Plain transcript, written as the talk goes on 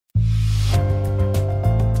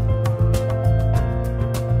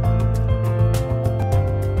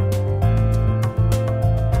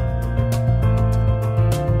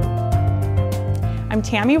I'm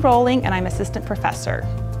Tammy Rolling and I'm assistant professor.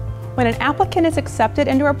 When an applicant is accepted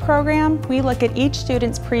into our program, we look at each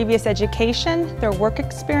student's previous education, their work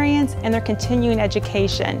experience, and their continuing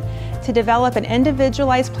education to develop an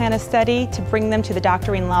individualized plan of study to bring them to the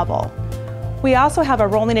doctoring level. We also have a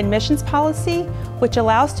rolling admissions policy, which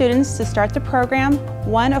allows students to start the program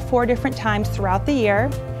 1 of 4 different times throughout the year.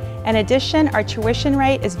 In addition, our tuition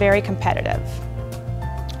rate is very competitive.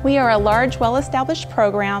 We are a large, well-established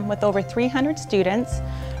program with over 300 students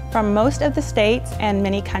from most of the states and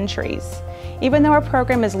many countries. Even though our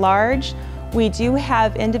program is large, we do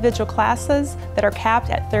have individual classes that are capped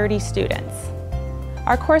at 30 students.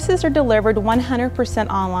 Our courses are delivered 100%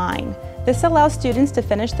 online. This allows students to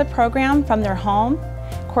finish the program from their home.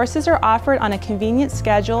 Courses are offered on a convenient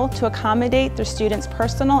schedule to accommodate their students'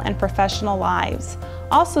 personal and professional lives.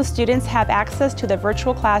 Also, students have access to the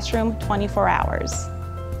virtual classroom 24 hours.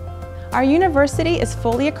 Our university is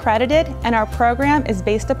fully accredited and our program is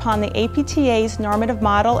based upon the APTA's normative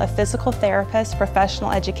model of physical therapist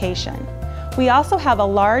professional education. We also have a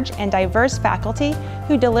large and diverse faculty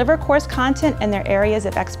who deliver course content in their areas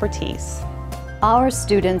of expertise. Our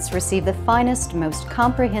students receive the finest, most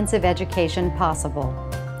comprehensive education possible.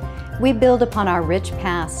 We build upon our rich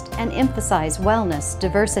past and emphasize wellness,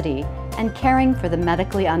 diversity, and caring for the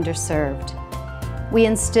medically underserved. We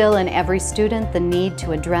instill in every student the need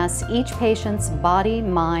to address each patient's body,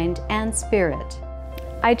 mind, and spirit.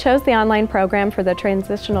 I chose the online program for the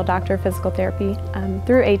Transitional Doctor of Physical Therapy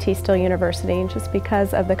through ATSU University just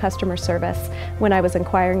because of the customer service. When I was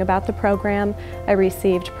inquiring about the program, I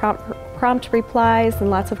received prompt replies and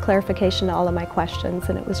lots of clarification to all of my questions,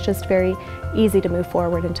 and it was just very easy to move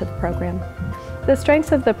forward into the program. The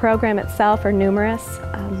strengths of the program itself are numerous.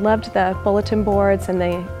 I loved the bulletin boards and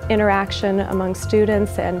the interaction among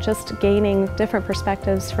students and just gaining different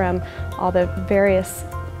perspectives from all the various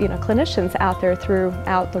clinicians out there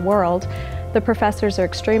throughout the world. The professors are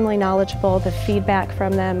extremely knowledgeable. The feedback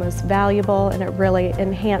from them was valuable and it really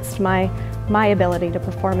enhanced my ability to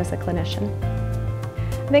perform as a clinician.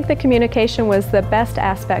 I think the communication was the best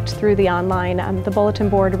aspect through the online. The bulletin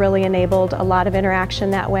board really enabled a lot of interaction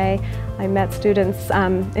that way. I met students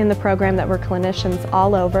in the program that were clinicians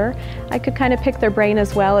all over. I could kind of pick their brain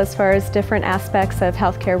as well as far as different aspects of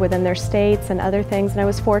healthcare within their states and other things. And I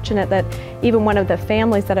was fortunate that even one of the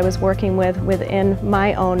families that I was working with within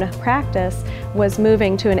my own practice was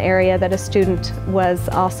moving to an area that a student was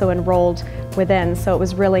also enrolled within. So it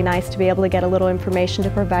was really nice to be able to get a little information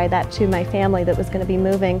to provide that to my family that was going to be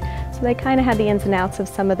moving. So they kind of had the ins and outs of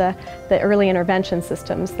some of the early intervention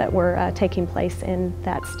systems that were taking place in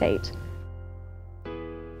that state.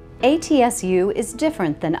 ATSU is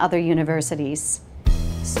different than other universities.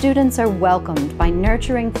 Students are welcomed by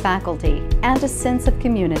nurturing faculty and a sense of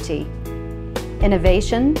community.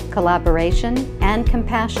 Innovation, collaboration, and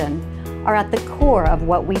compassion are at the core of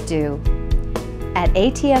what we do. At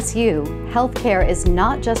ATSU, healthcare is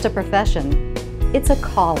not just a profession, it's a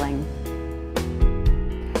calling.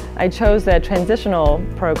 I chose the Transitional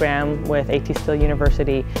program with ATSU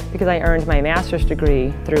University because I earned my master's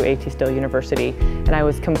degree through ATSU University, and I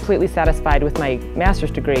was completely satisfied with my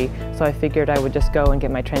master's degree, so I figured I would just go and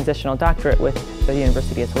get my transitional doctorate with the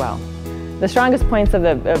university as well. The strongest points of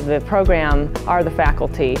the program are the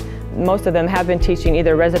faculty. Most of them have been teaching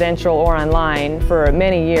either residential or online for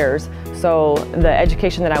many years, so the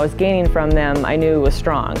education that I was gaining from them I knew was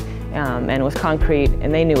strong and was concrete,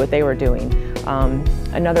 and they knew what they were doing.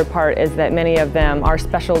 Another part is that many of them are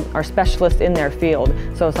specialists in their field.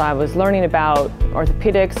 So if I was learning about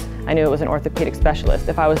orthopedics, I knew it was an orthopedic specialist.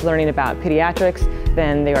 If I was learning about pediatrics,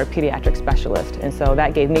 then they were a pediatric specialist. And so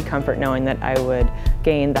that gave me comfort knowing that I would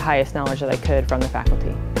gain the highest knowledge that I could from the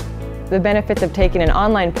faculty. The benefits of taking an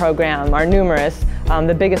online program are numerous.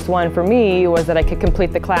 The biggest one for me was that I could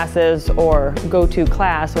complete the classes or go to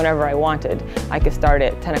class whenever I wanted. I could start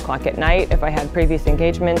at 10 o'clock at night if I had previous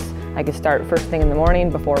engagements. I could start first thing in the morning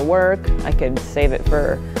before work. I could save it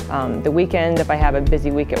for the weekend if I have a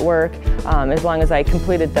busy week at work. As long as I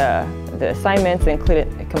completed the assignments and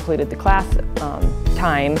completed the class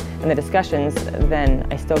time and the discussions, then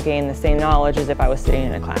I still gained the same knowledge as if I was sitting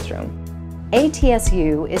in a classroom.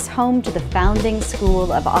 ATSU is home to the founding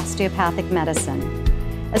School of Osteopathic Medicine,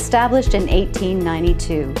 established in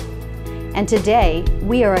 1892. And today,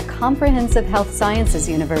 we are a comprehensive health sciences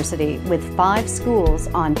university with 5 schools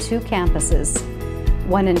on 2 campuses,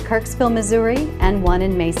 one in Kirksville, Missouri, and one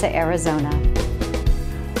in Mesa, Arizona.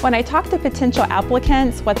 When I talk to potential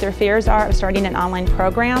applicants what their fears are of starting an online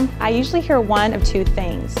program, I usually hear one of 2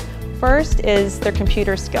 things. First is their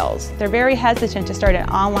computer skills. They're very hesitant to start an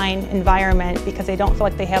online environment because they don't feel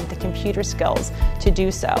like they have the computer skills to do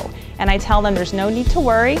so. And I tell them there's no need to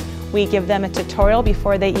worry. We give them a tutorial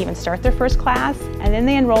before they even start their first class, and then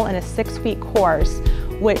they enroll in a 6-week course,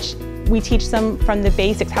 which we teach them from the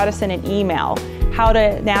basics, how to send an email, how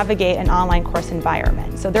to navigate an online course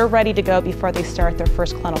environment. So they're ready to go before they start their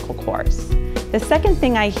first clinical course. The second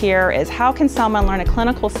thing I hear is, how can someone learn a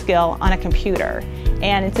clinical skill on a computer?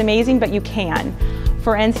 And it's amazing, but you can.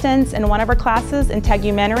 For instance, in one of our classes,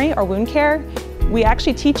 integumentary or wound care, we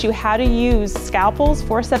actually teach you how to use scalpels,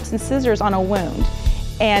 forceps, and scissors on a wound.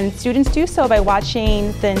 And students do so by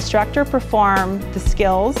watching the instructor perform the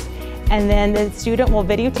skills, and then the student will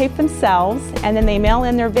videotape themselves, and then they mail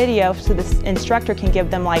in their video so the instructor can give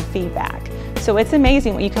them live feedback. So it's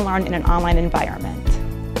amazing what you can learn in an online environment.